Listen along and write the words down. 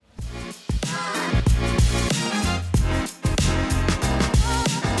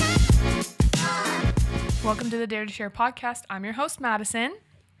welcome to the Dare to Share podcast. I'm your host, Madison.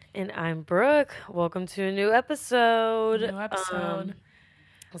 And I'm Brooke. Welcome to a new episode.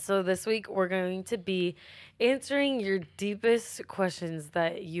 So this week we're going to be answering your deepest questions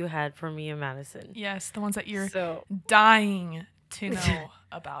that you had for me and Madison. Yes, the ones that you're dying to know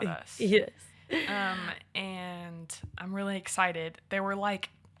about us. Yes. And I'm really excited. There were like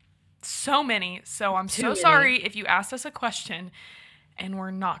so many, so I'm so sorry if you asked us a question and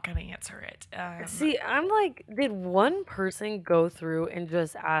we're not going to answer it. See, I'm like, did one person go through and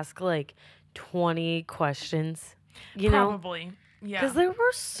just ask like 20 questions? Probably. Yeah. Because there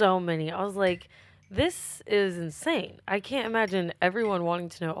were so many. I was like, this is insane. I can't imagine everyone wanting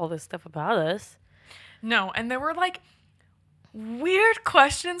to know all this stuff about us. No, and there were like weird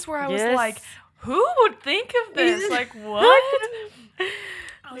questions where I was like, who would think of this? Like, what?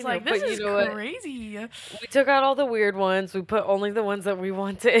 I was like, this is crazy. We took out all the weird ones. We put only the ones that we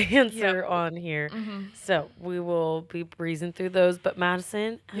want to answer on here. Mm-hmm. So we will be breezing through those. But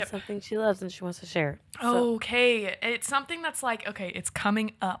Madison has something she loves and she wants to share. So. Okay. It's something that's like, okay, it's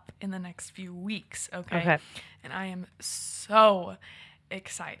coming up in the next few weeks. Okay. And I am so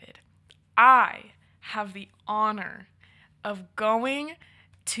excited. I have the honor of going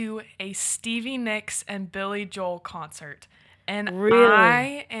to a Stevie Nicks and Billy Joel concert. And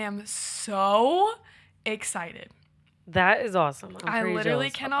I am so excited. That is awesome. I literally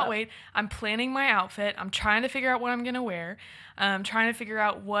cannot wait. I'm planning my outfit. I'm trying to figure out what I'm going to wear. I'm trying to figure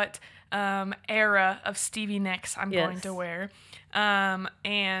out what era of Stevie Nicks I'm going to wear.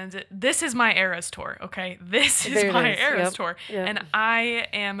 And this is my Eras tour, okay? This is my Eras tour. Yep. And I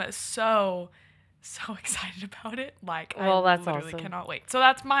am so excited about it. Like, I literally cannot wait. So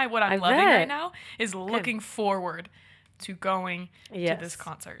that's what I'm loving right now is looking forward to going to this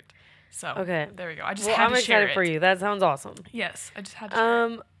concert. So there we go. I just had to share it. I'm excited for you. That sounds awesome. Yes, I just had to share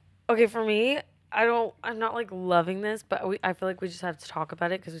it. Okay, for me, I'm not like loving this, but I feel like we just have to talk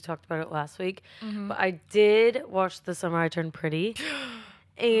about it because we talked about it last week. Mm-hmm. But I did watch The Summer I Turned Pretty.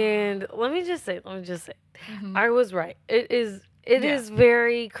 And let me just say, mm-hmm. I was right. It is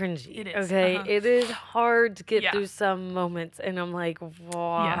very cringy. It is. Okay. Uh-huh. It is hard to get through some moments. And I'm like,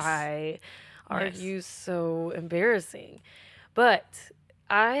 why are you so embarrassing? But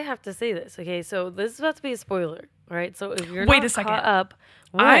I have to say this. Okay. So this is about to be a spoiler. Right. So if you're not caught up.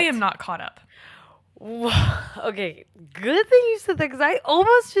 I am not caught up. Okay. Good thing you said that because I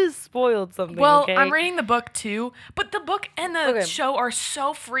almost just spoiled something. Well, I'm reading the book too. But the book and the show are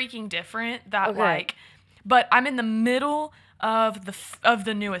so freaking different that but I'm in the middle of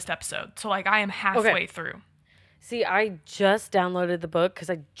the newest episode. So like I am halfway through. See, I just downloaded the book because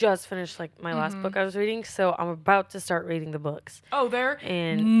I just finished like my last book I was reading. So I'm about to start reading the books. Oh, they're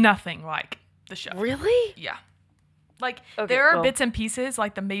nothing like the show. Really? Yeah. Like there are bits and pieces,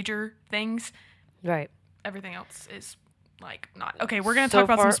 like the major things. Right. Everything else is like not. Okay, we're going to talk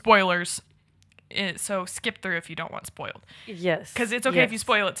about some spoilers. So skip through if you don't want spoiled. Yes. Because it's okay if you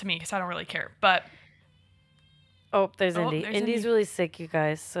spoil it to me because I don't really care. But. Oh, there's Indy. Indy's really sick, you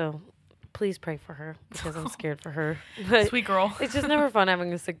guys. So please pray for her because I'm scared for her. But sweet girl. It's just never fun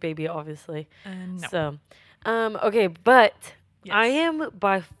having a sick baby, obviously. No. So, okay, but I am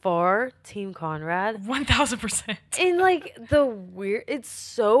by far Team Conrad. 1,000%. And like it's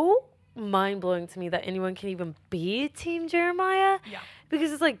so mind-blowing to me that anyone can even be Team Jeremiah. Yeah.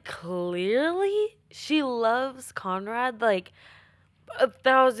 Because it's like clearly she loves Conrad like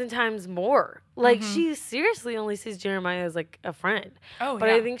 1,000 times more. Like she seriously only sees Jeremiah as like a friend. But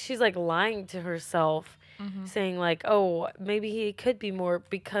I think she's like lying to herself, saying like, oh, maybe he could be more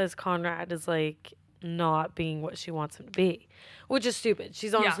because Conrad is like not being what she wants him to be, which is stupid.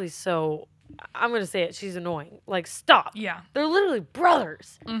 She's honestly so. I'm going to say it. She's annoying. Like, stop. Yeah. They're literally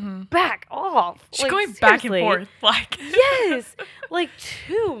brothers. Mm-hmm. Back off. She's like, going back and forth. Like, yes. Like,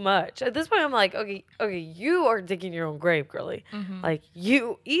 too much. At this point, I'm like, okay, you are digging your own grave, girly. Mm-hmm. Like,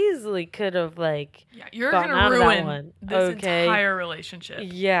 you easily could have, like, you're going to ruin this entire relationship.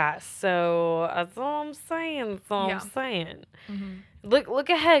 Yeah. So, that's all I'm saying. Mm-hmm. Look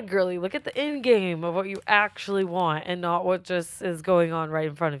ahead, girly. Look at the end game of what you actually want and not what just is going on right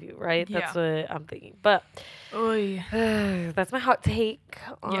in front of you, right? Yeah. That's what I'm thinking. But that's my hot take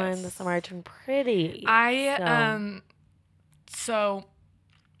on The Summer I Turned Pretty. So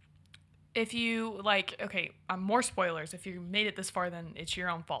if you like, okay, more spoilers. If you made it this far, then it's your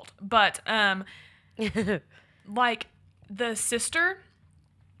own fault. But like the sister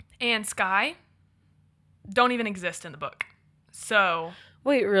and Sky don't even exist in the book. So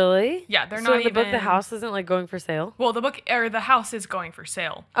wait, really? Yeah, they're so not in the even. book, the house isn't like going for sale. Well, the house is going for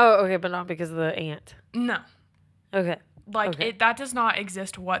sale. Oh, okay, but not because of the aunt. No. Okay. Like that does not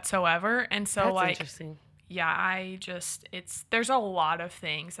exist whatsoever, and so that's like. Interesting. there's a lot of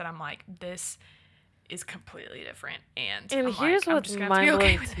things that I'm like, this is completely different. And I'm here's like, what's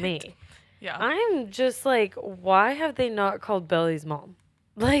mind-blowing to me. Yeah. I'm just like, why have they not called Belly's mom?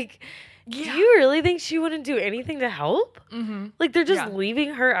 Like, do you really think she wouldn't do anything to help? Mm-hmm. Like, they're just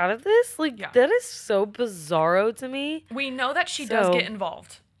leaving her out of this? Like, that is so bizarro to me. We know that she does get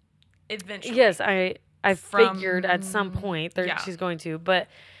involved eventually. Yes, I figured at some point she's going to, but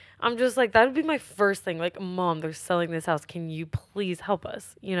I'm just like, that would be my first thing. Like, Mom, they're selling this house. Can you please help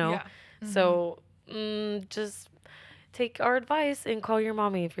us? You know? Yeah. Mm-hmm. So, just take our advice and call your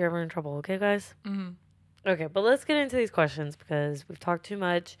mommy if you're ever in trouble. Okay, guys? Mm-hmm. Okay, but let's get into these questions because we've talked too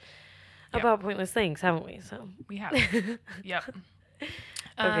much about pointless things, haven't we? So we have. Yep.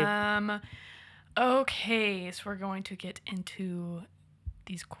 Okay, so we're going to get into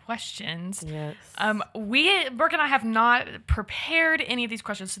these questions. Yes. Brooke and I have not prepared any of these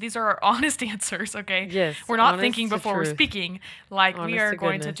questions, so these are our honest answers, okay? Yes. We're not thinking before we're speaking. Like, we are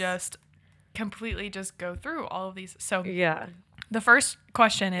going to just completely just go through all of these. So yeah. The first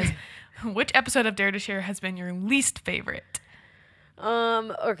question is, which episode of Dare to Share has been your least favorite?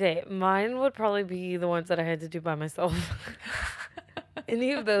 Okay, mine would probably be the ones that I had to do by myself.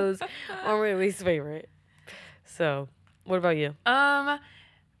 Any of those are my least favorite. So, what about you? I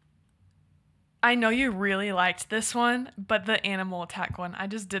know you really liked this one, but the animal attack one, I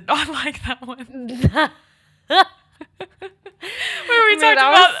just did not like that one. I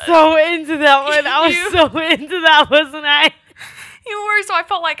was so into that one. I was so into that, wasn't I? You were, so I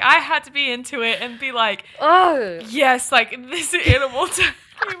felt like I had to be into it and be like, oh, yes, like, this animal attack.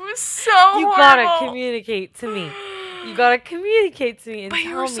 It was so horrible. Gotta communicate to me. You gotta communicate to me and but tell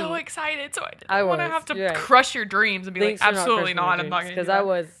me. You were so excited, so I didn't want to have to crush your dreams and be like, absolutely not. I'm not going to do that.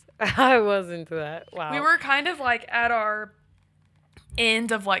 Because I was into that. Wow. We were kind of like at our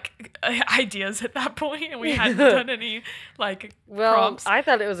end of like ideas at that point, and we hadn't done any like prompts. I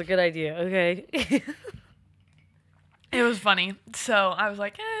thought it was a good idea. Okay. It was funny, so I was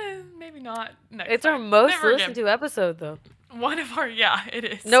like, maybe not. It's our most listened to episode, though. One of our, yeah, it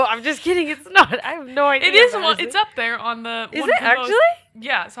is. No, I'm just kidding. It's not. I have no idea. It is. It's up there on the. Is it actually?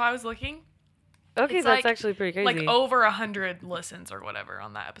 Yeah. So I was looking. Okay, it's that's like, actually pretty crazy. Like over 100 listens or whatever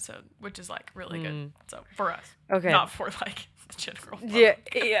on that episode, which is like really good. So for us, not for like the general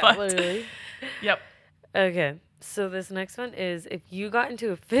public. Yeah, but, literally. Yep. Okay, so this next one is: if you got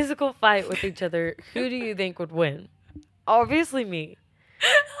into a physical fight with each other, who do you think would win? Obviously me.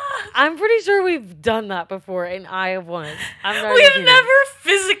 I'm pretty sure we've done that before, and I have won. We've never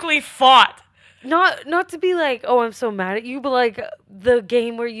physically fought. Not to be like, oh, I'm so mad at you, but like the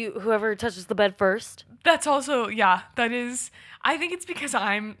game where whoever touches the bed first. That's also, that is. I think it's because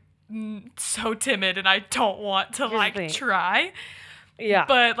I'm so timid and I don't want to try. Yeah.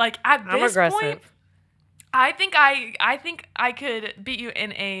 But like at this point, I think I could beat you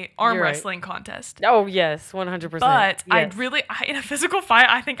in a arm wrestling contest. Oh yes, 100%. But yes. In a physical fight,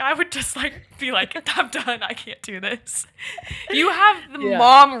 I think I would just like be like, I'm done. I can't do this. You have the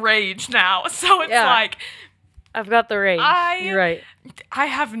mom rage now, so it's like I've got the rage. You're right. I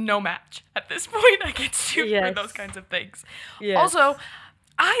have no match at this point against you for those kinds of things. Yes. Also,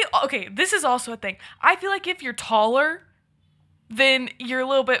 this is also a thing. I feel like if you're taller, then you're a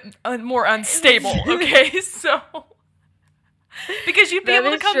little bit more unstable, okay? So, because you'd be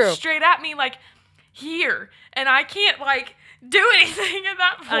able to come straight at me, like, here, and I can't, like, do anything at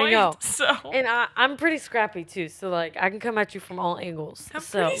that point. I know. So. And I'm pretty scrappy, too, so, like, I can come at you from all angles. I'm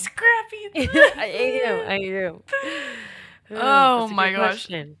pretty scrappy. I am. Oh, my gosh.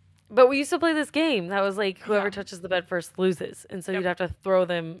 Question. But we used to play this game that was, like, whoever touches the bed first loses, and so you'd have to throw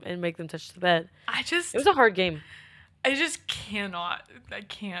them and make them touch the bed. It was a hard game. I just cannot. I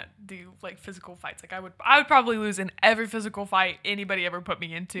can't do like physical fights. Like I would probably lose in every physical fight anybody ever put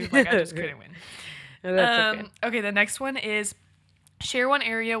me into. Like I just couldn't win. No, that's okay. The next one is share one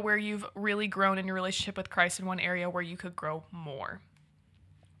area where you've really grown in your relationship with Christ and one area where you could grow more.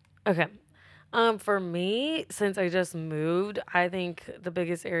 Okay. For me, since I just moved, I think the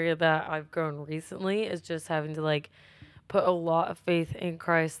biggest area that I've grown recently is just having to like put a lot of faith in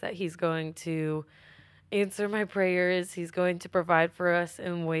Christ that He's going to answer my prayers. He's going to provide for us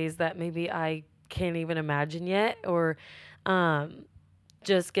in ways that maybe I can't even imagine yet, or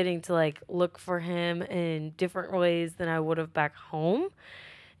just getting to like look for Him in different ways than I would have back home.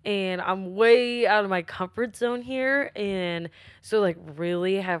 And I'm way out of my comfort zone here, and so like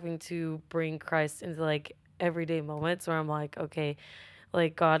really having to bring Christ into like everyday moments where I'm like, okay,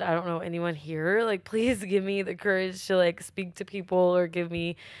 like, God, I don't know anyone here. Like, please give me the courage to, like, speak to people or give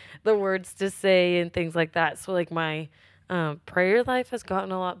me the words to say and things like that. So, like, my prayer life has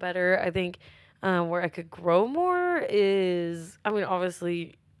gotten a lot better. I think Where I could grow more is, I mean,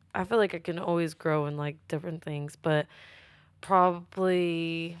 obviously, I feel like I can always grow in like different things, but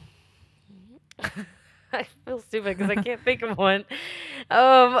probably I feel stupid because I can't think of one.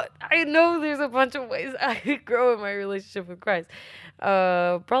 I know there's a bunch of ways I could grow in my relationship with Christ.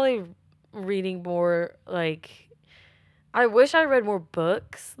 Probably reading more. Like, I wish I read more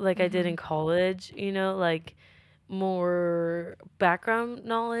books like I did in college. Like more background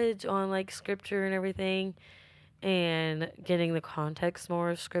knowledge on like scripture and everything, and getting the context more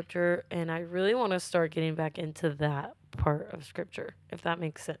of scripture. And I really want to start getting back into that part of scripture, if that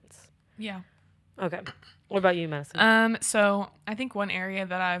makes sense. Yeah. Okay. What about you, Madison? So I think one area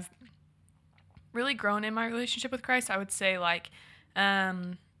that I've really grown in my relationship with Christ, I would say like,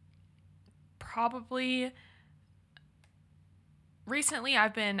 probably recently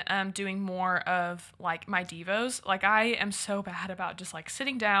I've been doing more of like my devos. Like I am so bad about just like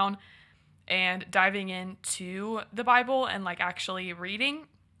sitting down and diving into the Bible and like actually reading.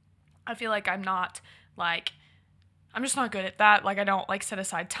 I feel like I'm just not good at that. Like I don't like set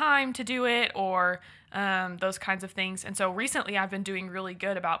aside time to do it or those kinds of things. And so recently I've been doing really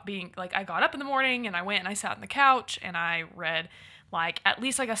good about being like, I got up in the morning and I went and I sat on the couch and I read like at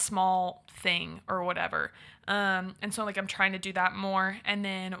least like a small thing or whatever. And so like I'm trying to do that more. And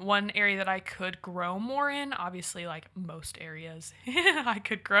then one area that I could grow more in, obviously like most areas I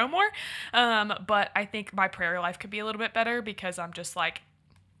could grow more. But I think my prayer life could be a little bit better because I'm just like,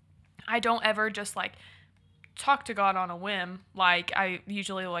 I don't ever just like talk to God on a whim. Like I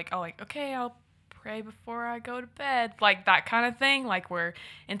usually okay, I'll pray before I go to bed, like that kind of thing. Like where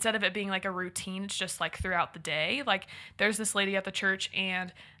instead of it being like a routine, it's just like throughout the day. Like there's this lady at the church,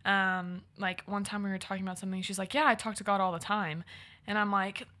 and like one time we were talking about something. She's like, "Yeah, I talk to God all the time," and I'm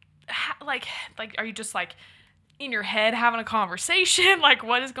like, like are you just like in your head having a conversation? Like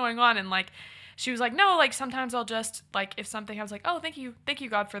what is going on? And like she was like, "No, like sometimes I'll just like if something I was like, oh, thank you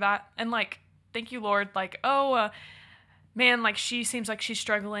God for that," and like thank you Lord, like man, like she seems like she's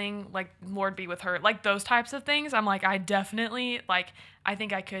struggling, like Lord be with her, like those types of things. I'm like, I definitely like, I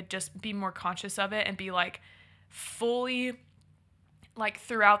think I could just be more conscious of it and be like fully like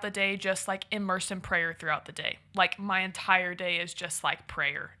throughout the day, just like immersed in prayer throughout the day. Like my entire day is just like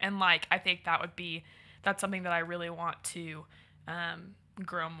prayer. And like, I think that's something that I really want to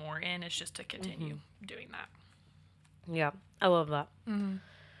grow more in, is just to continue doing that. Yeah, I love that.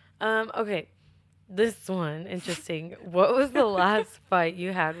 Okay. This one, interesting. What was the last fight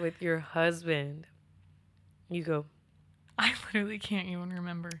you had with your husband? You go. I literally can't even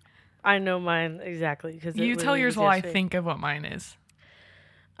remember. I know mine exactly because you tell yours while I think of what mine is.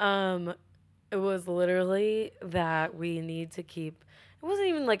 It was literally that we need to keep. It wasn't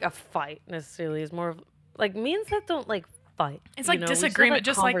even like a fight necessarily. It's more of like me and Seth don't like fight. It's like disagreement,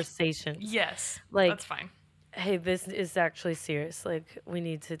 just conversation. Like yes, like that's fine. Hey, this is actually serious. Like, we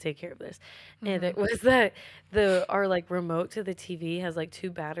need to take care of this. And it was that our like remote to the TV has like 2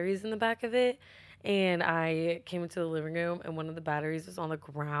 batteries in the back of it. And I came into the living room and one of the batteries was on the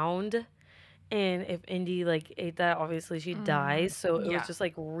ground. And if Indy like ate that, obviously she dies. So it was just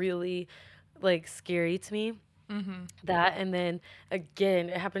like really like scary to me. That, and then again,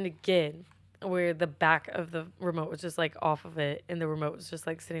 it happened again where the back of the remote was just like off of it and the remote was just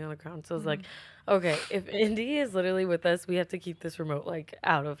like sitting on the ground. So I was like, okay, if Indy is literally with us, we have to keep this remote like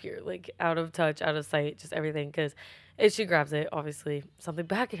out of here, like out of touch, out of sight, just everything. Because if she grabs it, obviously something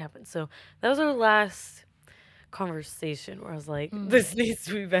bad could happen. So that was our last conversation where I was like, this needs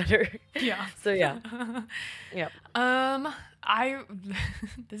to be better. Yeah. So yeah. Yeah.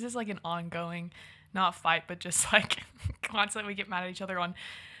 This is like an ongoing, not fight, but just like constantly we get mad at each other on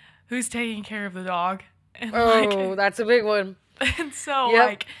who's taking care of the dog. And like, that's a big one. And so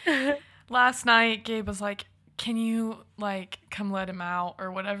like last night Gabe was like, can you like come let him out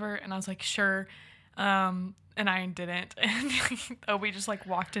or whatever? And I was like, sure. And I didn't. And we just like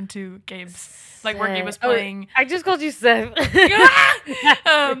walked into Gabe's, like where Gabe was playing. I just called you Seth.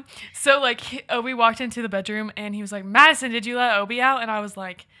 So like we walked into the bedroom and he was like, Madison, did you let Obi out? And I was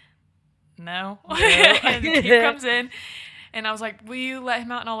like, no. And Gabe comes in. And I was like, will you let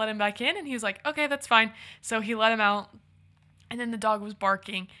him out and I'll let him back in? And he was like, okay, that's fine. So he let him out. And then the dog was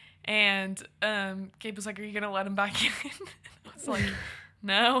barking. And Gabe was like, are you going to let him back in? I was like,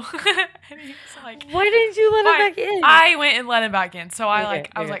 no. And he was like, why didn't you let him back in? I went and let him back in. So I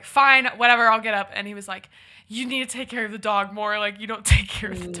was like, fine, whatever, I'll get up. And he was like, you need to take care of the dog more. Like, you don't take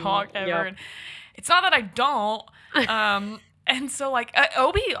care of the dog ever. Yep. And it's not that I don't. And so like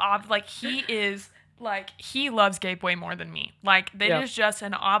Obi, like he is... Like, he loves Gabe way more than me. Like, that is just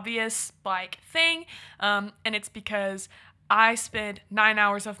an obvious, like, thing. And it's because I spend 9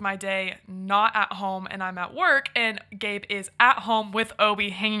 hours of my day not at home and I'm at work, and Gabe is at home with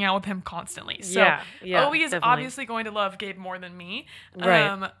Obi, hanging out with him constantly. So Obi is obviously going to love Gabe more than me.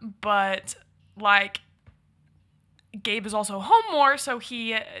 Right. But like, Gabe is also home more, so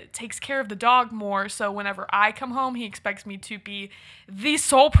he takes care of the dog more. So whenever I come home, he expects me to be the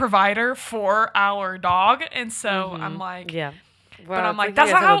sole provider for our dog. And so I'm like, yeah. Well, but I'm like,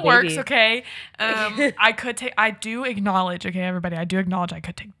 that's not how it works, okay? I do acknowledge, okay, everybody, I do acknowledge I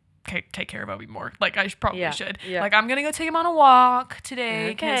could take care of Obi more. Like, I probably should. Yeah. Like, I'm going to go take him on a walk today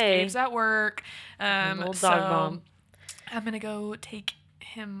because Gabe's at work. Little dog mom. I'm going to go take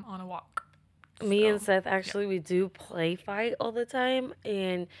him on a walk. Me and Seth, actually, we do play fight all the time.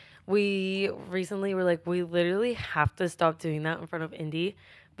 And we recently were like, we literally have to stop doing that in front of Indy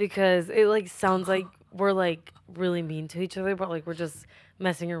because it, like, sounds like we're, like, really mean to each other, but, like, we're just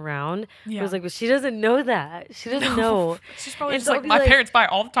messing around. Yeah. I was like, but she doesn't know that. She doesn't know. She's probably just like, my parents fight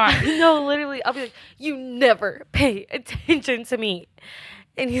all the time. No, literally. I'll be like, you never pay attention to me.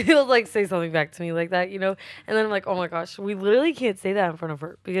 And he'll, like, say something back to me like that, you know? And then I'm like, oh, my gosh, we literally can't say that in front of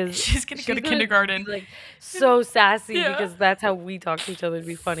her because she's going to go to kindergarten. Be, like, so sassy because that's how we talk to each other to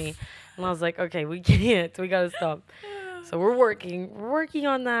be funny. And I was like, okay, we can't. We got to stop. So we're working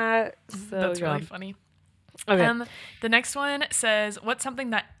on that. So, that's really funny. Okay. The next one says, what's something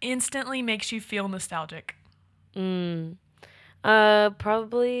that instantly makes you feel nostalgic?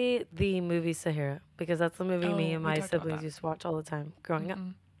 Probably the movie Sahara, because that's the movie me and my siblings used to watch all the time growing up.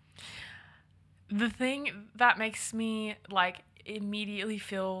 The thing that makes me, like, immediately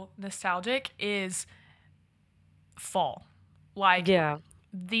feel nostalgic is fall. Like,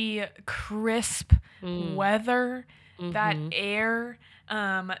 the crisp weather, that air,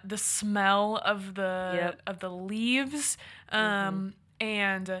 the smell of the leaves,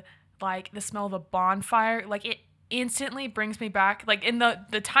 and like the smell of a bonfire. Like, it instantly brings me back. Like, in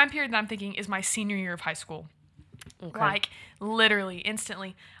the time period that I'm thinking is my senior year of high school. Okay. Like, literally,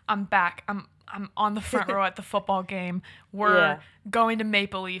 instantly, I'm back. I'm on the front row at the football game. We're going to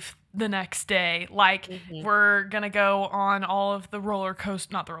Maple Leaf the next day. Like, we're gonna go on all of the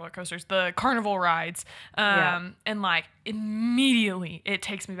the carnival rides. And like, immediately it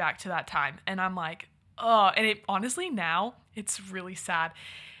takes me back to that time. And I'm like, oh, and it honestly now it's really sad.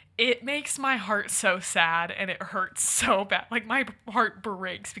 It makes my heart so sad and it hurts so bad. Like, my heart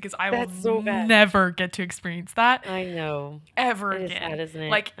breaks because I will never get to experience that. I know. Ever again. Is sad, isn't it?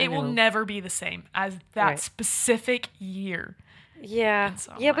 Like, it will never be the same as that specific year. Yeah.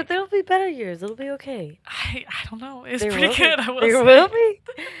 So yeah, but there'll be better years. It'll be okay. I don't know. It's pretty good. There will be.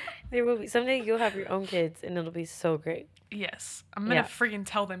 There will be. Someday you'll have your own kids and it'll be so great. Yes. I'm going to freaking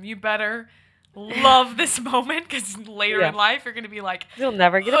tell them, you better love this moment, because later in life you're going to be like, you'll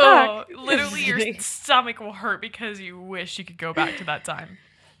never get it back. Literally your stomach will hurt because you wish you could go back to that time.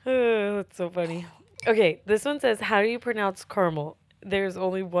 Oh, that's so funny. Okay, this one says, how do you pronounce caramel? There's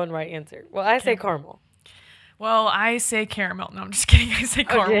only one right answer. Well, I say caramel. Well, I say caramel. No, I'm just kidding. I say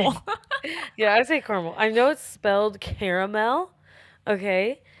caramel. Okay. Yeah, I say caramel. I know it's spelled caramel,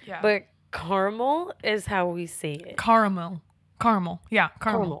 okay? Yeah. But caramel is how we say it. Caramel. Yeah,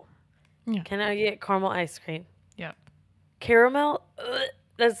 caramel. Yeah. Can I get caramel ice cream? Yep. Caramel? Ugh,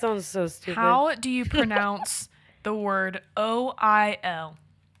 that sounds so stupid. How do you pronounce the word oil?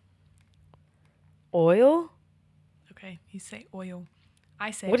 Oil? Okay, you say oil. I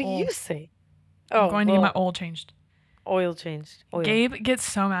say what do you say? I'm going to get my oil changed. Oil changed. Oil. Gabe gets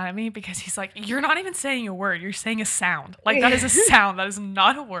so mad at me because he's like, you're not even saying a word. You're saying a sound. Like, that is a sound. That is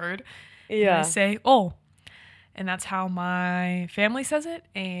not a word. Yeah. And I say, oh. And that's how my family says it.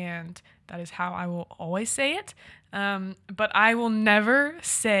 And that is how I will always say it. But I will never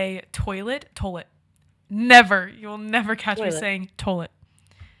say toilet. Never. You will never catch me saying toilet.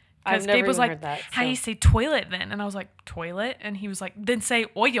 Because Gabe was like, how do you say toilet then? And I was like, toilet? And he was like, then say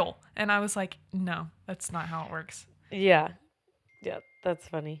oil. And I was like, no, that's not how it works. Yeah. Yeah, that's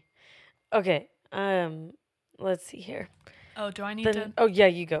funny. Okay. Let's see here. Oh, do I need to? Oh, yeah,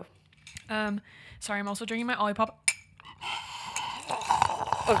 you go. Sorry, I'm also drinking my Olipop.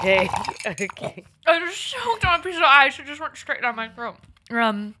 Okay. Okay. I just choked on a piece of ice. It just went straight down my throat.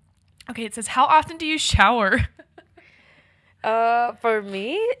 Okay, it says, how often do you shower? For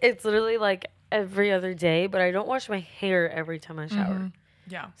me, it's literally like every other day, but I don't wash my hair every time I shower. Mm-hmm.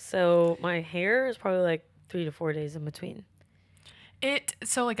 Yeah. So my hair is probably like 3 to 4 days in between.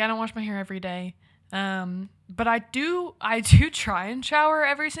 So like, I don't wash my hair every day. But I do try and shower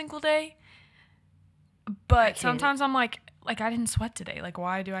every single day. But sometimes I'm like I didn't sweat today. Like,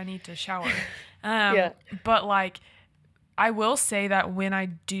 why do I need to shower? Yeah. But like, I will say that when I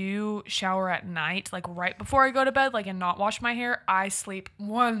do shower at night, like right before I go to bed, like and not wash my hair, I sleep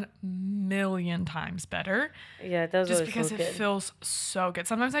 1,000,000 times better. Yeah, it does just really because feel it good. feels so good.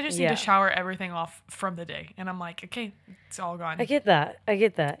 Sometimes I just need to shower everything off from the day, and I'm like, okay, it's all gone. I get that.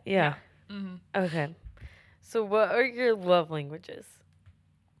 Yeah. Yeah. Mm-hmm. Okay. So what are your love languages?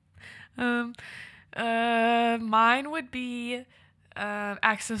 Mine would be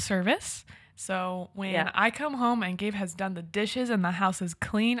acts of service. So when I come home and Gabe has done the dishes and the house is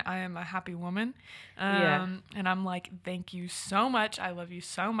clean, I am a happy woman. And I'm like, thank you so much. I love you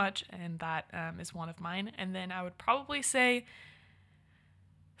so much. And that is one of mine. And then I would probably say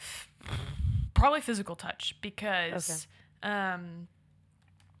probably physical touch because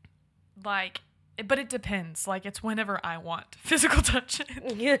like, but it depends. Like it's whenever I want physical touch.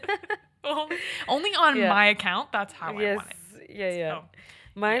 Only on my account. That's how I want it. Yeah. So,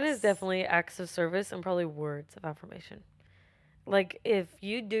 mine is definitely acts of service and probably words of affirmation. Like if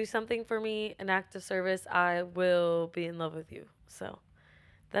you do something for me, an act of service, I will be in love with you. So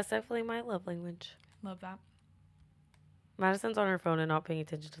that's definitely my love language. Love that. Madison's on her phone and not paying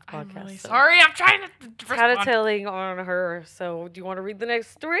attention to the podcast. I'm really sorry. I'm trying to tattletailing on her. So do you want to read the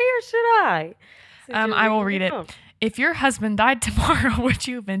next story or should I? I will read it. If your husband died tomorrow, would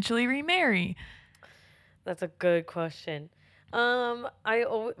you eventually remarry? That's a good question.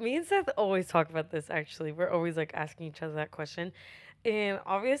 Me and Seth always talk about this, actually. We're always, like, asking each other that question. And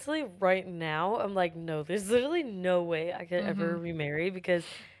obviously, right now, I'm like, no, there's literally no way I could ever remarry because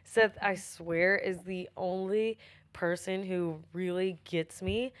Seth, I swear, is the only person who really gets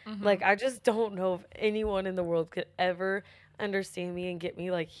me. Like, I just don't know if anyone in the world could ever understand me and get me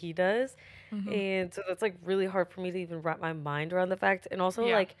like he does. And so that's, like, really hard for me to even wrap my mind around the fact. And also,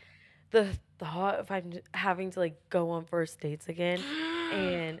 like, the thought of having to like go on first dates again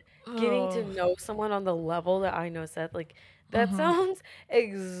and getting to know someone on the level that I know Seth, like that sounds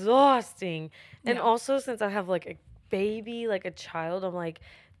exhausting. And also since I have like a baby, like a child, I'm like,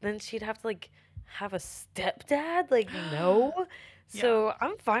 then she'd have to like have a stepdad. Like no. So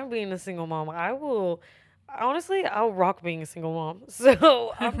I'm fine being a single mom. I'll rock being a single mom.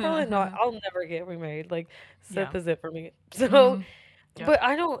 So I'm probably not. I'll never get remarried. Like Seth is it for me. So. Yep. But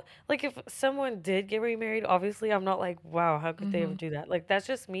I don't, like, if someone did get remarried, obviously, I'm not like, wow, how could they ever do that? Like, that's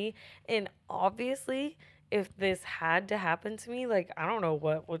just me. And obviously, if this had to happen to me, like, I don't know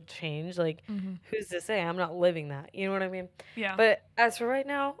what would change. Like, who's to say? I'm not living that. You know what I mean? Yeah. But as for right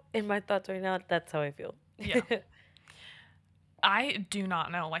now, in my thoughts right now, that's how I feel. Yeah. I do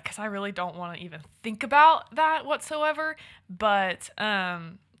not know, like, because I really don't want to even think about that whatsoever. But,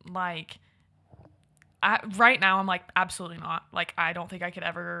 like... right now, I'm like, absolutely not. Like, I don't think I could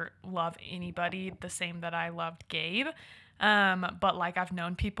ever love anybody the same that I loved Gabe. But, like, I've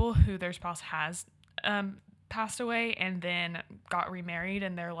known people who their spouse has passed away and then got remarried,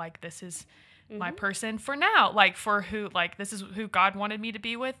 and they're like, this is my person for now. Like, for who, like, this is who God wanted me to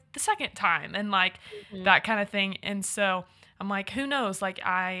be with the second time, and, like, that kind of thing. And so I'm like, who knows? Like,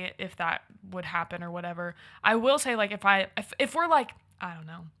 if that would happen or whatever. I will say, like, if we're, like, I don't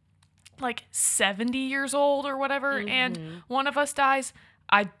know, like 70 years old or whatever, and one of us dies,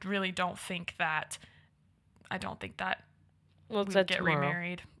 I really don't think that we'll we would get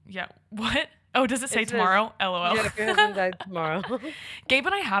remarried. Yeah. What? Oh, does it say tomorrow? LOL. Yeah, if your husband died tomorrow. Gabe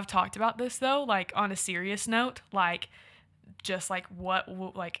and I have talked about this though, like on a serious note, like just like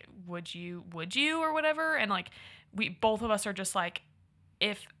like would you or whatever, and like we both of us are just like,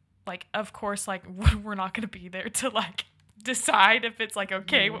 if like of course like we're not going to be there to like decide if it's like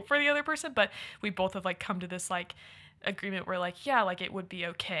okay for the other person, but we both have like come to this like agreement where like, yeah, like it would be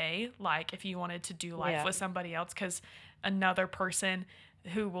okay like if you wanted to do life with somebody else, because another person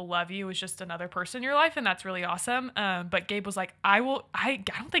who will love you is just another person in your life, and that's really awesome. But Gabe was like, I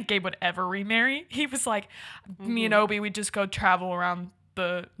don't think Gabe would ever remarry. He was like, me and Obi, we just go travel around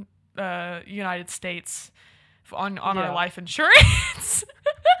the United States on our life insurance.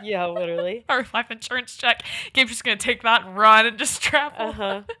 Yeah, literally. Our life insurance check. Gabe's just going to take that and run and just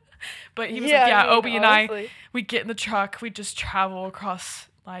travel. But he was like, yeah, Obi and honestly. We get in the truck. We just travel across,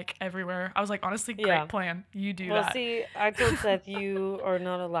 like, everywhere. I was like, honestly, great plan. You do that. Well, see, I told Seth you are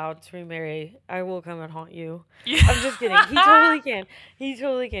not allowed to remarry. I will come and haunt you. Yeah. I'm just kidding. He totally can.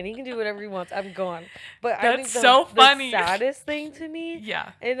 He can do whatever he wants. I'm gone. But I think so funny. The saddest thing to me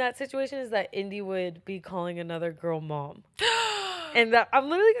in that situation is that Indy would be calling another girl mom. And that I'm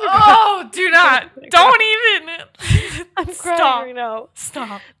literally gonna Oh, do not. Don't even. I'm crying right now.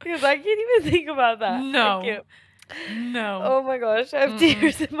 Stop. Because I can't even think about that. No. Oh my gosh, I have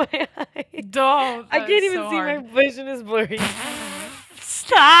tears in my eyes. Don't. I can't even see. Hard. My vision is blurry.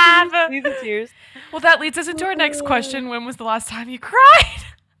 Stop. See the tears. Well, that leads us into our next question. When was the last time you cried?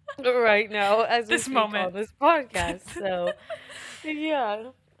 Right now, as This we speak moment. on this podcast. So, yeah.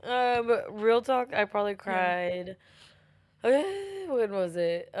 Real talk, I probably cried. When was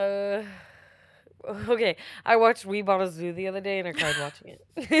it? Okay, I watched We Bought a Zoo the other day and I cried watching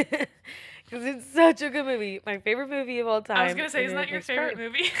it. Because it's such a good movie. My favorite movie of all time. I was gonna say, and isn't it that your makes me favorite cry.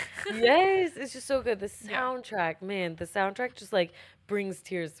 movie? Yes, it's just so good. The Yeah. soundtrack, man, the soundtrack just like brings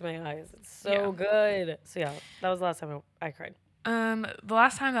tears to my eyes. It's so Yeah. good. So yeah, that was the last time I cried. The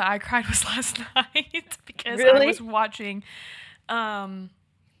last time that I cried was last night because Really? I was watching, I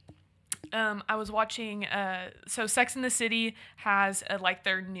was watching, so Sex and the City has like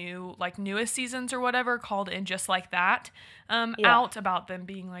their newest seasons or whatever called And Just Like That, Yeah. out about them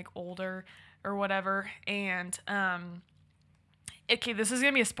being like older or whatever. And, okay, this is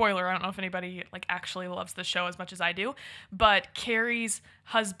gonna be a spoiler. I don't know if anybody like actually loves the show as much as I do, but Carrie's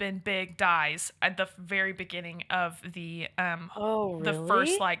husband Big dies at the very beginning of the Oh, the really?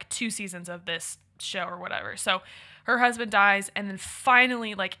 first like 2 seasons of this show or whatever. So her husband dies, and then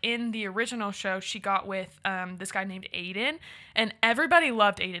finally, like in the original show, she got with this guy named Aiden, and everybody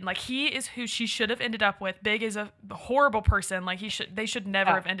loved Aiden. Like he is who she should have ended up with. Big is a horrible person. Like they should never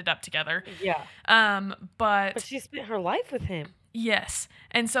Yeah. have ended up together. Yeah. But But she spent her life with him. yes.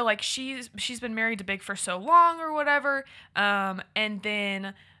 And so like she's been married to Big for so long or whatever. And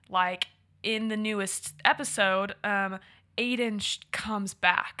then like in the newest episode, Aiden comes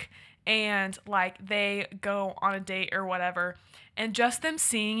back and like they go on a date or whatever. And just them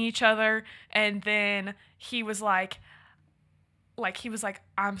seeing each other, and then he was like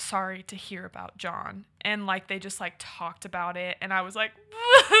I'm sorry to hear about John, and like they just like talked about it, and I was like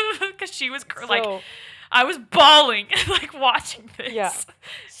because she was like So, I was bawling like watching this. yeah.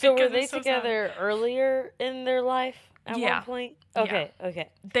 So were because they it's so sad. together earlier in their life at Yeah. one point? Yeah. Okay, okay.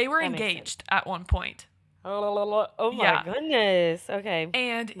 They were That makes sense. engaged at one point. Oh my Yeah. goodness. Okay.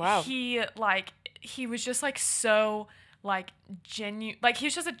 And Wow. he was just like so like genuine, like he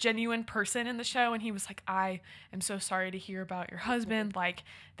was just a genuine person in the show, and he was like, I am so sorry to hear about your husband, like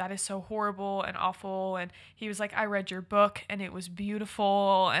that is so horrible and awful. And he was like, I read your book and it was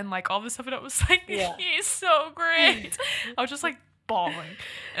beautiful, and like all this stuff, and it was like Yeah. he's so great. I was just like bawling,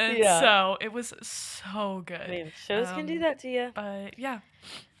 and Yeah. so it was so good. Man, shows can do Um, that to you. But yeah,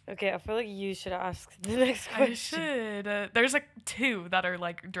 Okay, I feel like you should ask the next I question. should. There's like 2 that are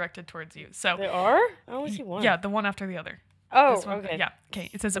like directed towards you. So There are? I only see one. yeah, the one after the other. Oh, This one, okay. yeah. Okay.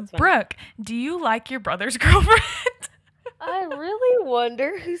 It says, That's fine. Brooke, do you like your brother's girlfriend? I really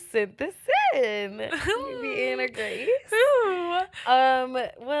wonder who sent this in. Maybe Anna Grace. Who?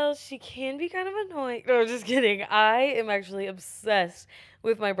 Well, she can be kind of annoying. No, just kidding. I am actually obsessed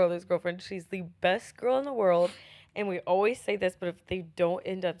with my brother's girlfriend. She's the best girl in the world. And we always say this, but if they don't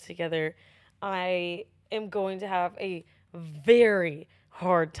end up together, I am going to have a very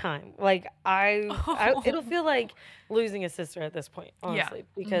hard time. Like it'll feel like losing a sister at this point, Yeah. honestly,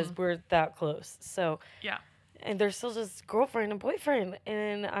 because we're that close. So, Yeah. and they're still just girlfriend and boyfriend,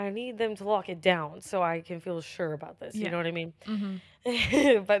 and I need them to lock it down so I can feel sure about this. You Yeah. know what I mean?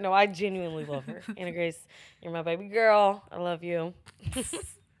 Mm-hmm. But no, I genuinely love her. Anna Grace, you're my baby girl. I love you.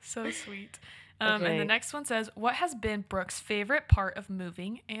 So sweet. And Okay. the next one says, what has been Brooke's favorite part of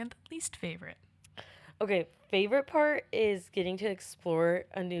moving and least favorite? Okay, favorite part is getting to explore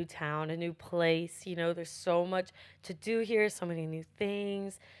a new town, a new place. You know, there's so much to do here, so many new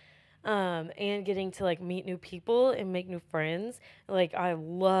things. And getting to like meet new people and make new friends. Like I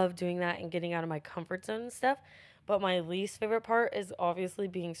love doing that and getting out of my comfort zone and stuff. But my least favorite part is obviously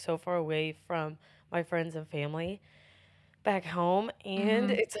being so far away from my friends and family back home, and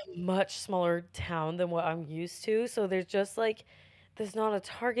it's a much smaller town than what I'm used to. So there's just like there's not a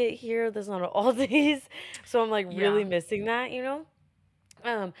Target here, there's not a Aldi's. So I'm like really Yeah. missing that, you know?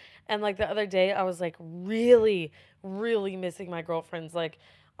 And like the other day I was like really, really missing my girlfriends. Like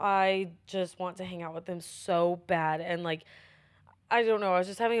I just want to hang out with them so bad. And like I don't know, I was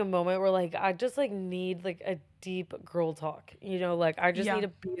just having a moment where like I just like need like a deep girl talk. You know, like I just Yeah. need to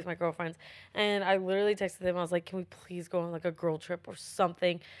be with my girlfriends. And I literally texted them. I was like, "Can we please go on like a girl trip or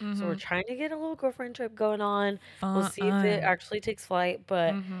something?" So we're trying to get a little girlfriend trip going on. We'll see if it Fun. actually takes flight,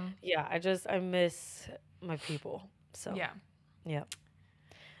 but Mm-hmm. yeah, I miss my people. So, Yeah. yeah.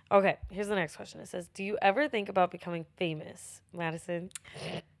 Okay, here's the next question. It says, "Do you ever think about becoming famous?" Madison?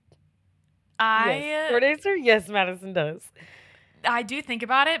 Yes. I Short answer, yes, Madison does. do think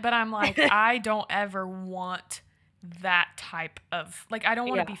about it, but I'm like, I don't ever want that type of like I don't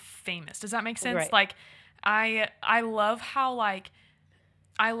want Yeah. to be famous. Does that make sense? Right. Like I love how like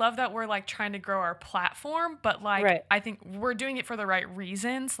I love that we're like trying to grow our platform, but like Right. I think we're doing it for the right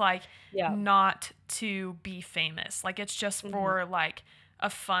reasons, like Yeah. not to be famous. Like it's just for like a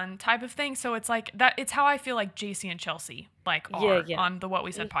fun type of thing. So it's like that. It's how I feel like JC and Chelsea like Yeah, are yeah. on the What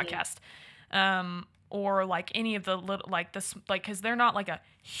We Said podcast, or like any of the little like this like because they're not like a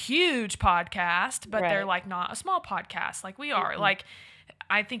huge podcast, but they're Right. like not a small podcast like we are. Like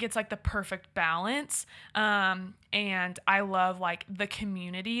I think it's like the perfect balance. And I love like the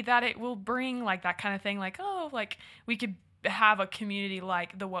community that it will bring, like that kind of thing. Like, oh, like we could have a community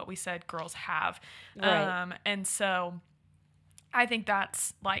like the What We Said girls have. Right. And so I think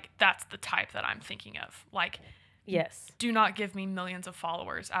that's the type that I'm thinking of. Like, Yes. do not give me millions of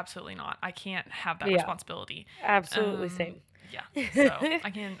followers. Absolutely not. I can't have that Yeah. responsibility. Absolutely same. Yeah. So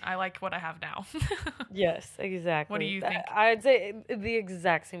I like what I have now. Yes, exactly. What do you think? I'd say the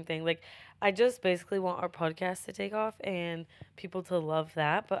exact same thing. Like, I just basically want our podcast to take off and people to love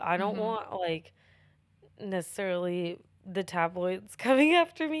that, but I don't want like necessarily the tabloids coming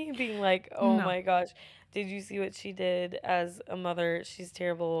after me, being like, "Oh No. my gosh, did you see what she did as a mother? She's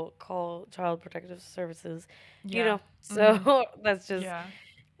terrible. Call Child Protective Services." You Yeah. know. So that's just Yeah.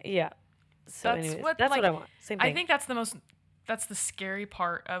 yeah. So, That's anyways, what that's like what I want. Same thing. I think that's the scary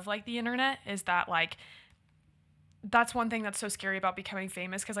part of like the internet is that like that's one thing that's so scary about becoming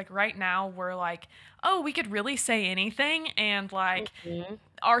famous because like right now we're like, oh, we could really say anything, and like Mhm.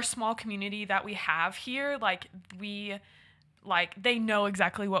 our small community that we have here, like they know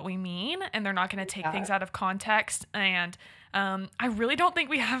exactly what we mean and they're not going to take Yeah. things out of context. And I really don't think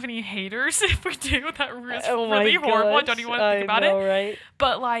we have any haters. If we do, that is Oh my really horrible. I don't gosh, even want to think about know, it. right?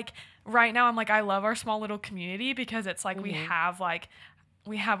 But like right now I'm like I love our small little community because it's like we have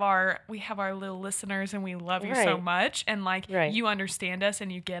our little listeners and we love you so Right. much, and like Right. you understand us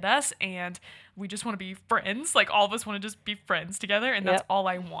and you get us, and we just want to be friends. Like all of us want to just be friends together, and that's Yep. all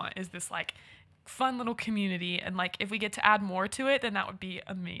I want is this like fun little community. And like if we get to add more to it, then that would be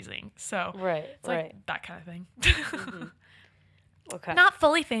amazing. So Right. it's like Right. that kind of thing. Okay. Not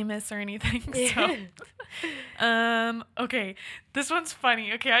fully famous or anything. So okay, this one's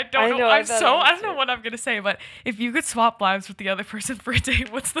funny. Okay, I don't I know. know, I I'm thought so of I it don't know too. what I'm gonna say, but if you could swap lives with the other person for a day,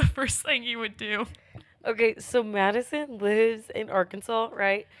 what's the first thing you would do? Okay, so Madison lives in Arkansas,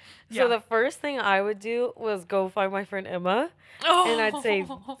 right? Yeah. So the first thing I would do was go find my friend Emma, Oh. and I'd say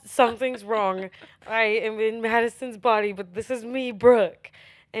something's wrong. I am in Madison's body, but this is me, Brooke,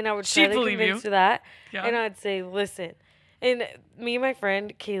 and I would try She'd to believe convince you. her that, Yeah. and I'd say, listen, and me and my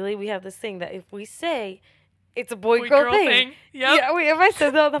friend Kaylee, we have this thing that if we say it's a boy girl thing. Yep. Yeah, wait, have I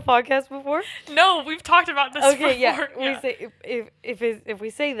said that on the podcast before? No, we've talked about this Okay, before. yeah. We say if we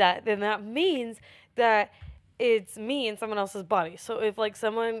say that, then that means that it's me in someone else's body. So if like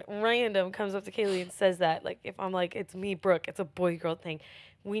someone random comes up to Kaylee and says that, like if I'm like it's me, Brooke, it's a boy girl thing,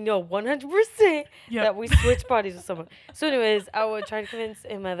 we know 100% Yep. that we switch bodies with someone. So anyways, I would try to convince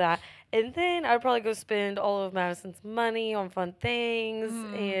Emma that, and then I'd probably go spend all of Madison's money on fun things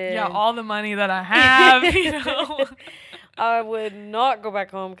and Yeah, all the money that I have, you know. I would not go back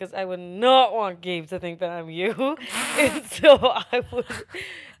home because I would not want Gabe to think that I'm you. And so I would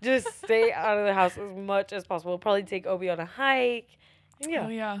just stay out of the house as much as possible. Probably take Obi on a hike. Oh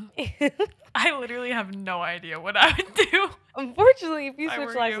Yeah. yeah. I literally have no idea what I would do. Unfortunately, if you I switch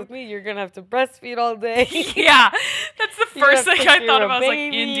were lives you. with me, you're going to have to breastfeed all day. Yeah, that's the You're gonna first have to thing I take thought care of. I of was a like,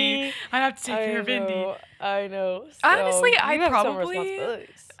 Indy. baby. I'd have to take care of Indy. I know. So Honestly, you I'd have some probably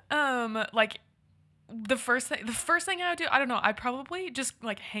responsibilities. like the first thing I would do, I don't know, I'd probably just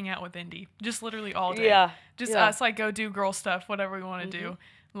like hang out with Indy. Just literally all day. Yeah. Just yeah. us like go do girl stuff, whatever we want to do.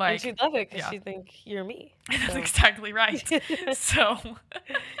 Like And she'd love it because yeah. she'd think you're me. That's So. exactly right. So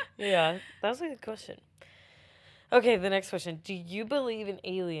Yeah, that was a good question. Okay, the next question. Do you believe in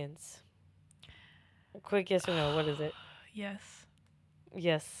aliens? Quick yes or no. What is it? yes.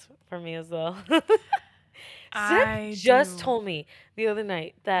 Yes, for me as well. I Seth just do. told me the other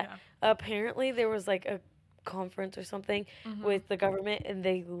night that Yeah. apparently there was like a conference or something Mhm. with the government, and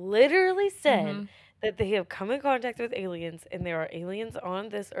they literally said Mhm. that they have come in contact with aliens, and there are aliens on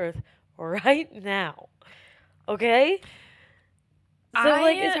this earth right now. Okay? So,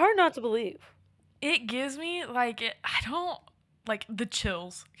 like, it's hard not to believe. It gives me like I don't like the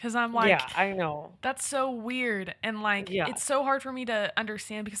chills because I'm like Yeah, I know. that's so weird, and like Yeah. it's so hard for me to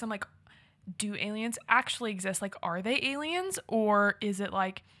understand because I'm like, do aliens actually exist? Like, are they aliens or is it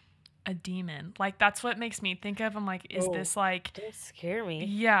like a demon? Like that's what makes me think of. I'm like, is Oh. this like Don't scare me.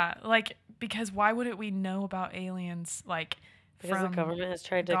 yeah, like because why wouldn't we know about aliens like Because from the government has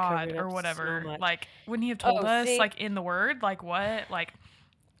tried to God cover it or up whatever? so much. Like, wouldn't he have told Oh, us see- like in the word? Like what? Like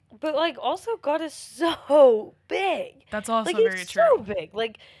But like also God is so big. That's Like also very he's so true. big.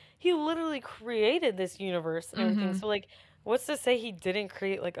 Like he literally created this universe and everything. Mm-hmm. So like what's to say he didn't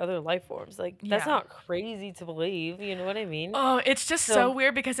create like other life forms? Like that's Yeah. not crazy to believe, you know what I mean? Oh, it's just so So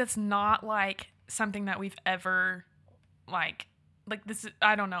weird because it's not like something that we've ever like this is,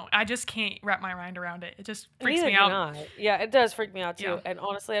 I don't know. I just can't wrap my mind around it. It just freaks neither me can out. I. Yeah, it does freak me out Yeah. too. And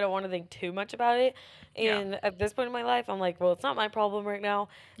honestly, I don't want to think too much about it. Yeah. And at this point in my life, I'm like, well, it's not my problem right now.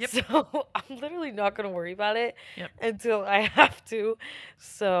 Yep. So I'm literally not going to worry about it Yep. until I have to.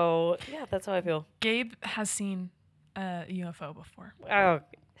 So yeah, that's how I feel. Gabe has seen a UFO before. Oh,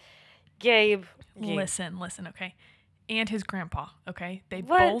 Gabe. Gabe. Listen, okay? And his grandpa, okay? They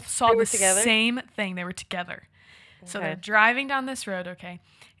What? both saw They were the together? same thing. They were together. So they're Okay. driving down this road, okay?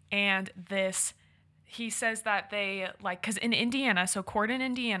 And he says that they, like, because in Indiana, so Corden,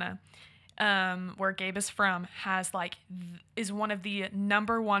 Indiana, where Gabe is from, has, like, is one of the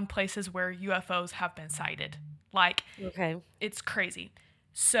number one places where UFOs have been sighted. Like, Okay. it's crazy.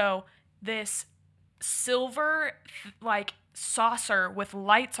 So this silver, like, saucer with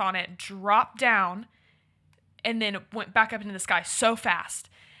lights on it dropped down and then went back up into the sky so fast.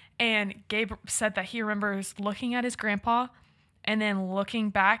 And Gabe said that he remembers looking at his grandpa and then looking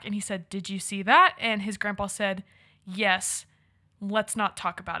back, and he said, "Did you see that?" And his grandpa said, "Yes, let's not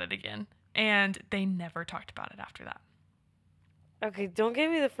talk about it again." And they never talked about it after that. Okay, don't give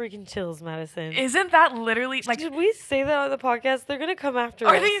me the freaking chills, Madison. Isn't that literally like? Should we say that on the podcast? They're gonna come after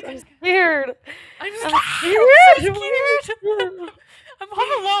Are us. they? I'm scared. I'm I'm scared. scared. I'm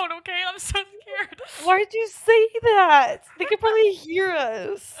home alone. Okay, I'm so scared. Why'd you say that? They could probably hear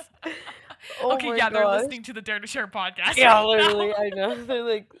us. Oh Okay, my yeah, they're gosh. listening to the Dare to Share podcast. Yeah, right literally, now. I know. They're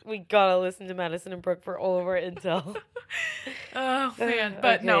like, we gotta listen to Madison and Brooke for all of our intel. Oh man,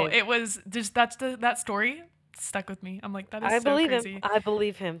 but no, Okay. it was just that story stuck with me. I'm like, that is I so believe him. crazy. I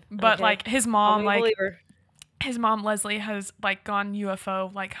believe him. But Okay. like his Call mom, me a like believer. his mom Leslie has like gone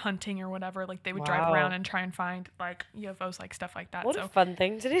UFO like hunting or whatever. Like they would drive around Wow. and try and find like UFOs, like stuff like that. What a So fun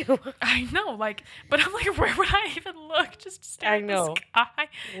thing to do. I know, like, but I'm like, where would I even look? Just stare I at the know. sky.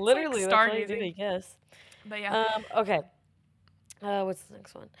 Literally, It's that's like what I do, I stargazing. guess. But yeah. Okay. What's the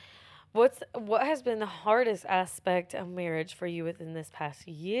next one? What has been the hardest aspect of marriage for you within this past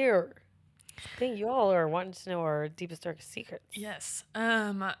year? I think you all are wanting to know our deepest, darkest secrets. Yes.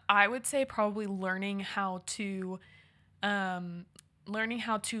 I would say probably um learning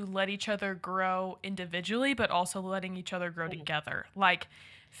how to let each other grow individually, but also letting each other grow Mm. together. Like Yeah.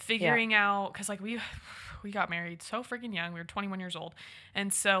 figuring out, cuz like we got married so freaking young. We were 21 years old.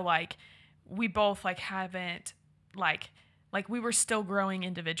 And so like we both like haven't like we were still growing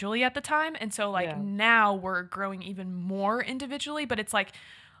individually at the time. And so like Yeah. now we're growing even more individually, but it's like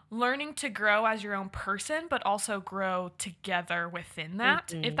learning to grow as your own person, but also grow together within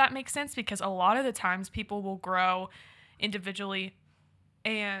that, if Hmm. that makes sense. Because a lot of the times people will grow individually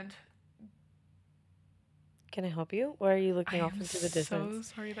and Can I help you? Why are you I looking off am into the so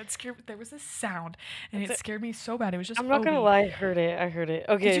distance? sorry. That scared. There was this sound, and It's it a- scared me so bad. It was just I'm not gonna Obi. lie, I heard it. I heard it.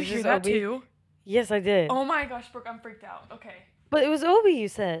 Okay, Did you it's hear just that Obi. too? Yes, I did. Oh my gosh, Brooke, I'm freaked out. Okay, But it was Obi, you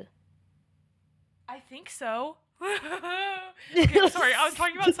said. I think so. Okay, I'm sorry. I was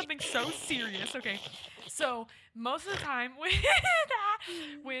talking about something so serious. Okay, so most of the time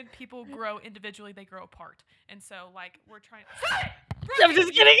when people grow individually, they grow apart, and so like we're trying. I'm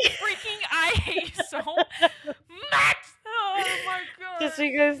just You kidding. freaking, I hate you so much. Oh my Just so god.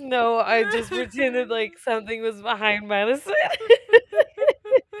 you guys know, I just pretended like something was behind Madison.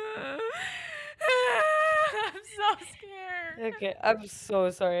 I'm so scared. Okay, I'm so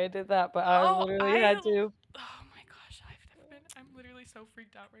sorry I did that, but I Oh, literally had to. oh my gosh, I'm literally so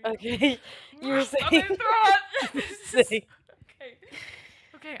freaked out right now. Okay, you were I'm saying. in throat. You This were is saying. okay.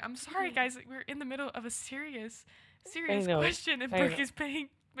 Okay, I'm sorry, guys. We're in the middle of a serious I know. question, and I Brooke know. is making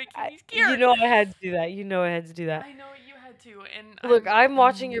me You scared. know I had to do that. You know I had to do that. I know you had to, and Look, I'm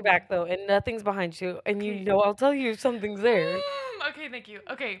watching your back though, and nothing's behind you, and you Okay. know I'll tell you if something's there. Okay, thank you.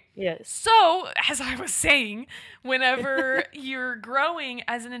 Okay. Yes. So, as I was saying, whenever you're growing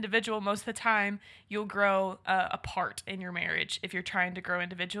as an individual, most of the time you'll grow apart in your marriage if you're trying to grow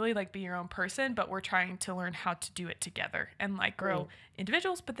individually, like be your own person, but we're trying to learn how to do it together and like grow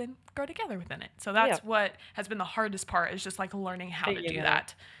individuals, but then grow together within it. So that's Yeah. what has been the hardest part is just like learning how to Figuring do it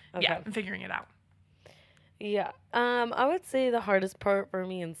that. out. Yeah, Okay. and figuring it out. Yeah. I would say the hardest part for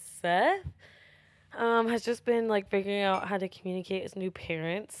me and Seth has just been like figuring out how to communicate as new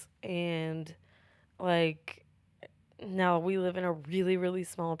parents and like now we live in a really really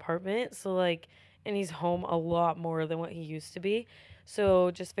small apartment, so like and he's home a lot more than what he used to be.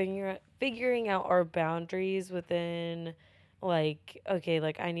 So just figuring out our boundaries within like, okay,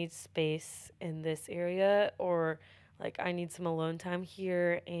 like I need space in this area, or like I need some alone time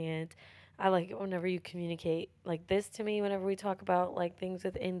here. And I like it whenever you communicate like this to me whenever we talk about like things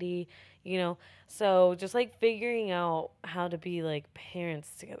with Indy, you know. So just like figuring out how to be like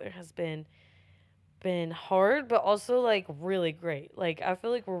parents together has been hard, but also like really great. Like I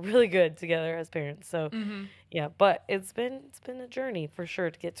feel like we're really good together as parents. So Mm-hmm. yeah, but it's been a journey for sure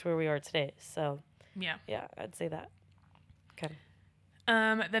to get to where we are today. So Yeah. yeah, I'd say that. Okay.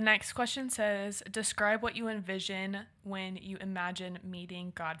 The next question says, describe what you envision when you imagine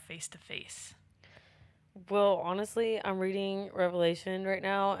meeting God face to face. Well, honestly, I'm reading Revelation right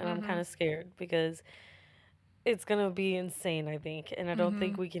now and I'm Mm-hmm. kind of scared because it's going to be insane, I think. And I don't Mm-hmm.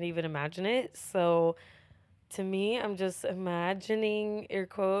 think we can even imagine it. So to me, I'm just imagining, air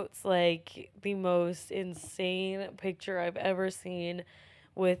quotes, like the most insane picture I've ever seen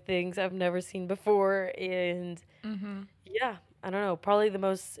with things I've never seen before. And Mm-hmm. yeah, I don't know. Probably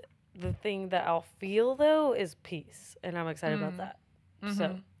the thing that I'll feel though is peace. And I'm excited about Mm. that. Mm-hmm.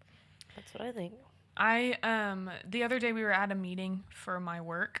 So that's what I think. The other day we were at a meeting for my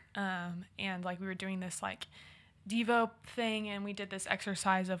work, and like we were doing this like Devo thing, and we did this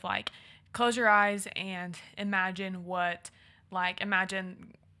exercise of like close your eyes and imagine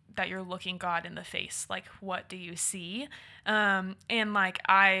that you're looking God in the face. Like, what do you see? And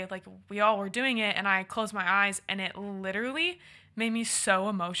we all were doing it, and I closed my eyes, and it literally made me so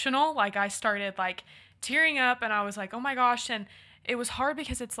emotional. Like, I started like tearing up, and I was like, oh my gosh. And it was hard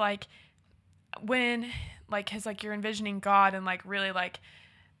because it's like, when cause like you're envisioning God and like really like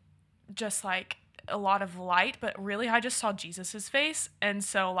just like a lot of light, but really I just saw Jesus's face. And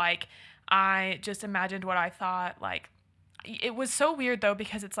so like I just imagined what I thought. Like, it was so weird though,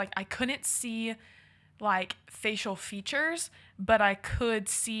 because it's like I couldn't see like facial features, but I could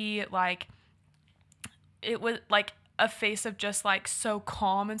see like it was like a face of just like so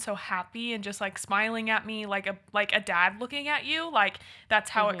calm and so happy and just like smiling at me like a dad looking at you. Like,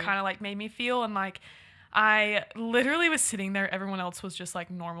 that's how it Hmm. kind of like made me feel. And like I literally was sitting there, everyone else was just like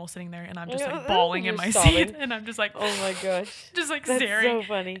normal sitting there, and I'm just like bawling in You're my seat, sobbing. and I'm just like Oh my gosh. just like That's staring. so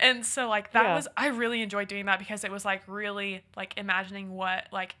funny. And so like that Yeah. was, I really enjoyed doing that because it was like really like imagining what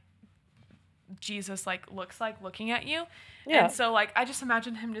like Jesus like looks like looking at you. And Yeah. so like I just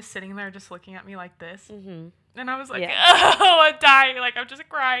imagined him just sitting there just looking at me like this. Hmm. And I was like, Yeah. oh, I'm dying. Like, I'm just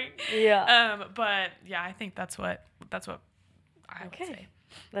crying. Yeah. But yeah, I think that's what I would Okay. say.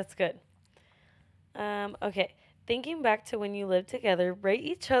 That's good. Okay. Thinking back to when you lived together, rate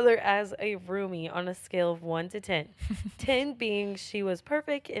each other as a roomie on a scale of 1 to 10. 10 being she was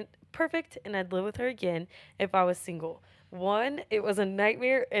perfect and I'd live with her again if I was single. 1, it was a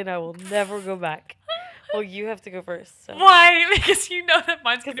nightmare and I will never go back. Well, you have to go first. So, Why? Because you know that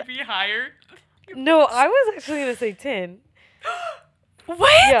mine's cuz gonna be higher. no, I was actually going to say 10. What?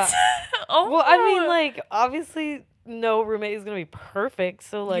 Yeah. Well, I mean, Oh. like, obviously, no roommate is gonna be perfect.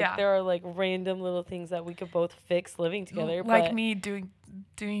 So, like, Yeah. there are like random little things that we could both fix living together. Like But me doing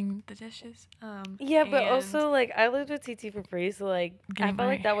the dishes. yeah, but And also like I lived with TT for free, so like I getting felt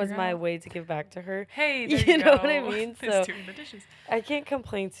my like that was hair my out. way to give back to her. Hey, there You you know what I go. mean? It's So doing the dishes. I can't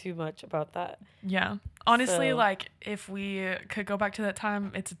complain too much about that. Yeah. Honestly, So like, if we could go back to that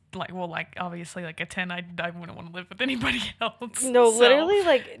time, it's like, well, like, obviously, like, a 10, I wouldn't want to live with anybody else. no, So, literally,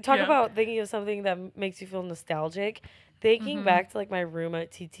 like talk yeah. about thinking of something that makes you feel nostalgic. Thinking Mm-hmm. back to like my room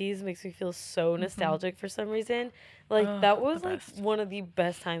at TT's makes me feel so Mm-hmm. nostalgic for some reason. Like Ugh, that the was like best. one of the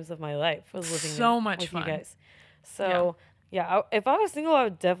best times of my life was living there So much with you fun. guys. Yeah. So yeah, if I was single, I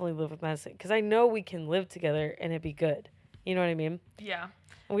would definitely live with Madison because I know we can live together and it'd be good. You know what I mean? Yeah.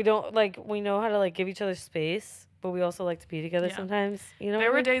 We don't like we know how to like give each other space, but we also like to be together Yeah. sometimes. You know There what I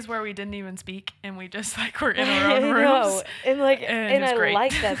were mean? days where we didn't even speak and we just, like, were in our I own know, rooms. and like, And and it was I great.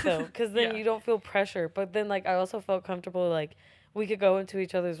 like that though, because then Yeah. you don't feel pressure. But then like, I also felt comfortable. Like, we could go into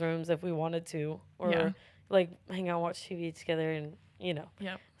each other's rooms if we wanted to, or Yeah. like hang out, watch TV together, and you know.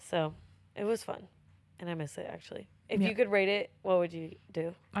 Yep. So it was fun, and I miss it actually. If Yeah. you could rate it, what would you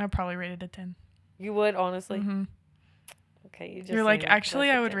do? I probably rated a 10. You would honestly. Mm-hmm. Okay, you just You're saying like, that 'cause actually,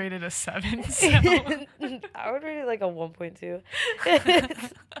 said I would 10. rate it a 7. So. I would rate it like a 1.2.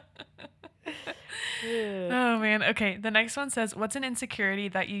 Oh man. Okay. The next one says, what's an insecurity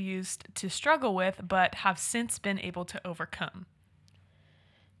that you used to struggle with but have since been able to overcome?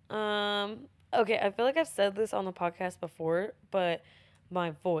 Okay, I feel like I've said this on the podcast before, but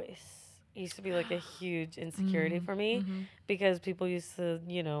my voice used to be like a huge insecurity for me Mm-hmm. because people used to,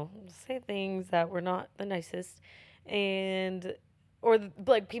 say things that were not the nicest, and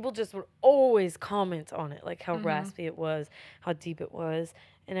like people just would always comment on it, like how Mm-hmm. raspy it was, how deep it was,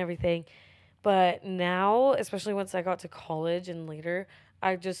 and everything. But now, especially once I got to college and later,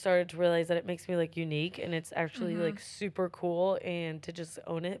 I just started to realize that it makes me like unique and it's actually Mm-hmm. like super cool and to just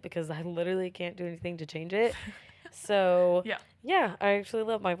own it because I literally can't do anything to change it. So, Yeah. yeah, I actually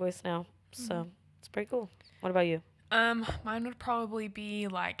love my voice now. Mm-hmm. So, it's pretty cool. What about you? Mine would probably be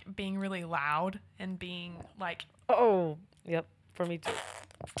like being really loud and being like Oh, yep, for me too.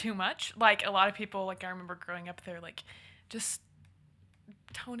 too much. Like a lot of people, like I remember growing up, they're like, just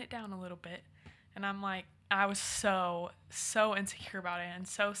tone it down a little bit. And I'm like, I was so insecure about it and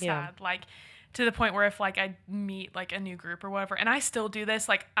so Yeah. sad. Like to the point where if like I meet like a new group or whatever, and I still do this,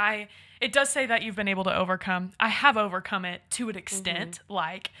 like it does say that you've been able to overcome. I have overcome it to an Mhm. extent,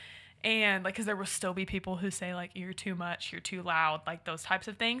 like, and like, cause there will still be people who say like, you're too much, you're too loud, like those types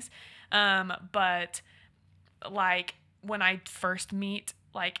of things. But like when I first meet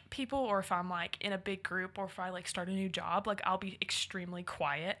like people or if I'm like in a big group or if I like start a new job, like I'll be extremely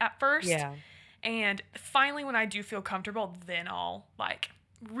quiet at first. Yeah. And finally when I do feel comfortable, then I'll like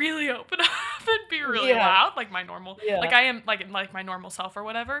really open up and be really Yeah. loud, like my normal like Yeah. I am like my normal self or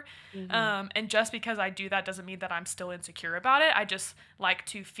whatever. Mhm. And just because I do that doesn't mean that I'm still insecure about it. I just like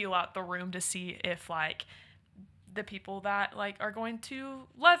to feel out the room to see if like the people that like are going to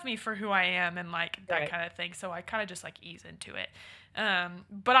love me for who I am and like that Right. kind of thing. So I kind of just like ease into it.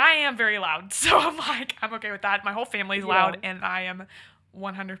 But I am very loud, so I'm like I'm okay with that. My whole family's Yeah. loud, and I am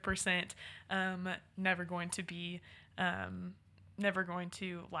 100% never going to be never going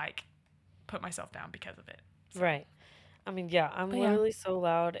to like put myself down because of it. So, Right. I mean, yeah, I'm but yeah, literally so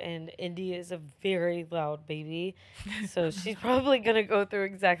loud, and Indy is a very loud baby. So she's probably gonna go through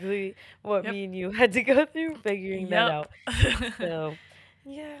exactly what yep, me and you had to go through figuring that yep. out. So,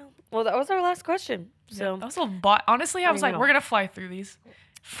 yeah. Well, that was our last question. Yep, So, that was a lot. Honestly, I I was like, we're know. gonna fly through these. I know.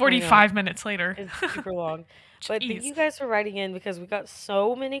 45 minutes later. It's super long. But thank Jeez. you guys for writing in because we got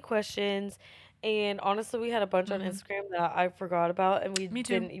so many questions. And honestly, we had a bunch on Hmm. Instagram that I forgot about and we Me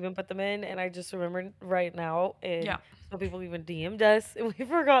too. didn't even put them in. And I just remembered right now. Yeah. And some people even DM'd us and we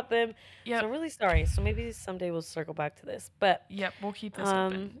forgot them. So Yep. I'm really sorry. So maybe someday we'll circle back to this. But Yep. We'll keep this um,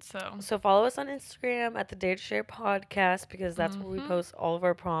 open. So. so follow us on Instagram at the Dare to Share podcast because that's where we Hmm. post all of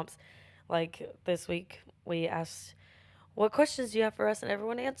our prompts. Like this week, we asked, what questions do you have for us? And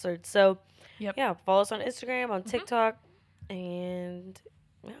everyone answered. So Yep. yeah, follow us on Instagram, on Hmm. TikTok, and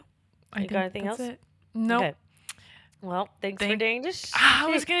yeah. I You got think anything that's else? it. Nope. Okay. Well, thanks for Thank. daring to I share.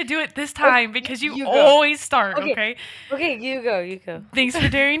 was gonna do it this Oh, time because you you go. always start. Okay. Okay. Okay, you go. You go. Thanks for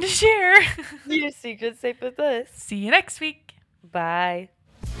daring to share. Your secret's safe with us. See you next week. Bye.